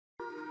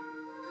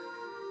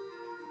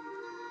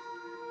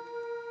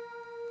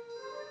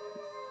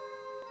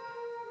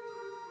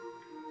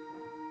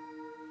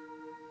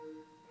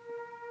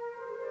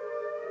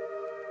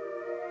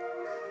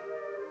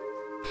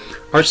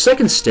Our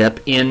second step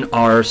in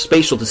our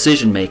spatial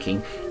decision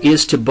making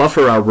is to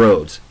buffer our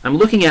roads. I'm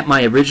looking at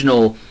my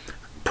original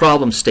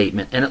problem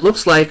statement, and it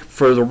looks like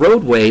for the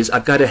roadways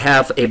I've got to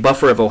have a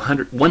buffer of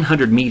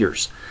 100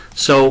 meters.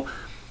 So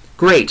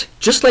great,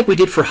 just like we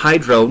did for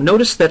hydro,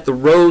 notice that the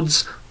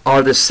roads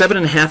are the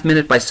 7.5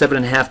 minute by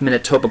 7.5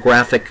 minute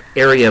topographic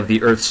area of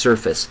the Earth's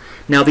surface.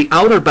 Now the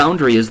outer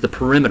boundary is the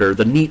perimeter,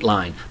 the neat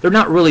line. They're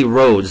not really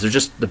roads, they're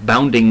just the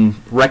bounding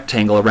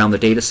rectangle around the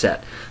data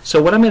set.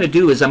 So what I'm going to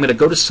do is I'm going to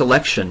go to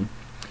selection,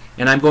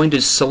 and I'm going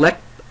to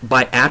select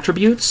by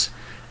attributes,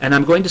 and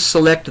I'm going to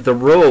select the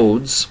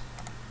roads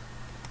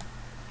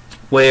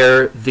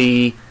where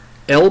the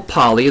L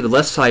poly, the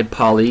left side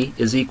poly,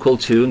 is equal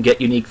to, and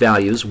get unique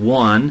values,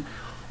 1,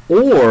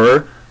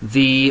 or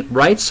the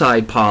right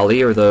side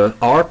poly, or the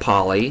R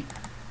poly,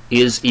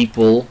 is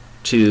equal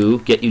to,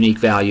 get unique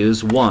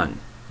values, 1.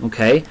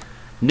 Okay?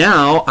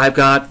 Now I've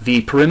got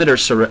the perimeter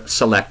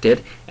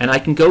selected, and I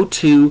can go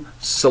to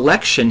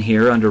selection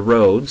here under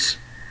roads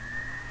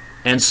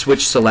and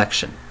switch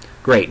selection.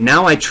 Great.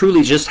 Now I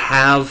truly just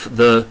have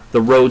the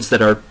roads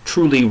that are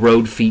truly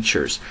road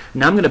features.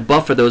 Now I'm going to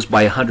buffer those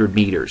by 100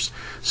 meters.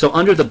 So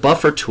under the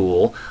buffer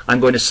tool, I'm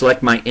going to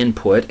select my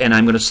input, and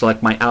I'm going to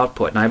select my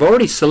output. And I've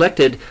already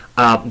selected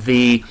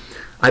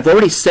I've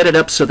already set it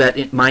up so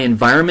that my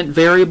environment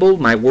variable,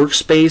 my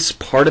workspace,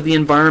 part of the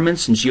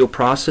environments and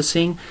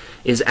geoprocessing,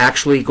 is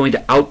actually going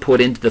to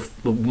output into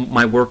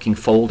my working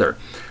folder.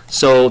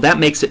 So that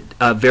makes it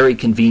very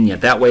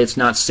convenient. That way it's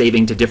not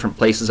saving to different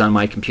places on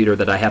my computer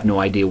that I have no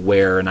idea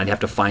where, and I'd have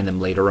to find them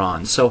later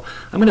on. So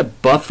I'm going to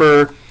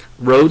buffer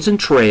roads and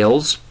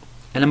trails,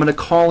 and I'm going to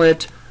call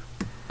it,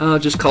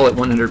 just call it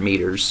 100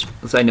 meters,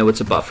 because I know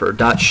it's a buffer,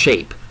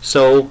 .shape.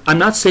 So I'm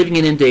not saving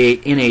it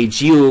in a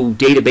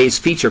geodatabase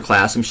feature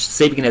class. I'm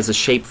saving it as a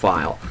shape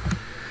file.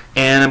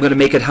 And I'm going to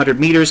make it 100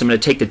 meters. I'm going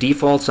to take the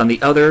defaults on the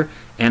other,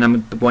 and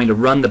I'm going to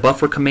run the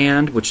buffer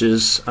command, which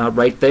is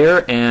right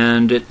there,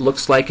 and it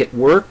looks like it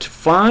worked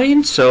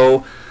fine.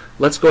 So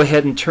let's go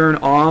ahead and turn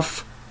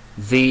off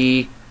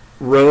the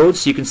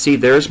roads. You can see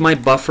there's my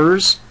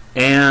buffers,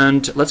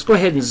 and let's go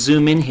ahead and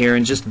zoom in here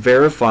and just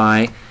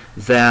verify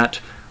that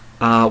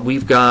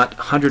we've got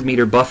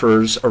 100-meter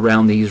buffers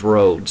around these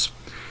roads.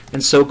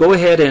 And so go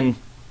ahead and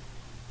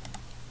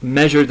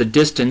measure the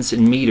distance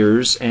in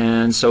meters,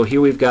 and so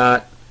here we've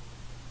got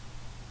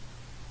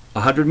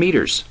 100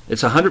 meters.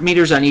 It's 100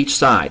 meters on each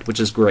side, which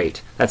is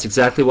great. That's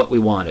exactly what we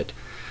wanted.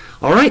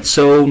 All right,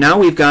 so now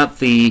we've got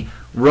the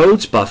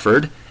roads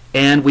buffered,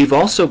 and we've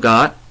also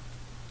got,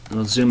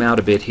 I'll zoom out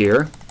a bit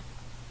here,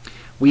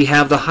 we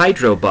have the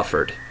hydro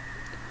buffered.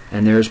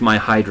 And there's my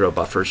hydro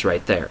buffers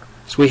right there.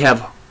 So we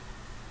have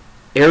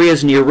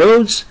areas near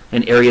roads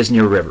and areas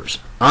near rivers.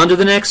 On to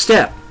the next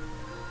step.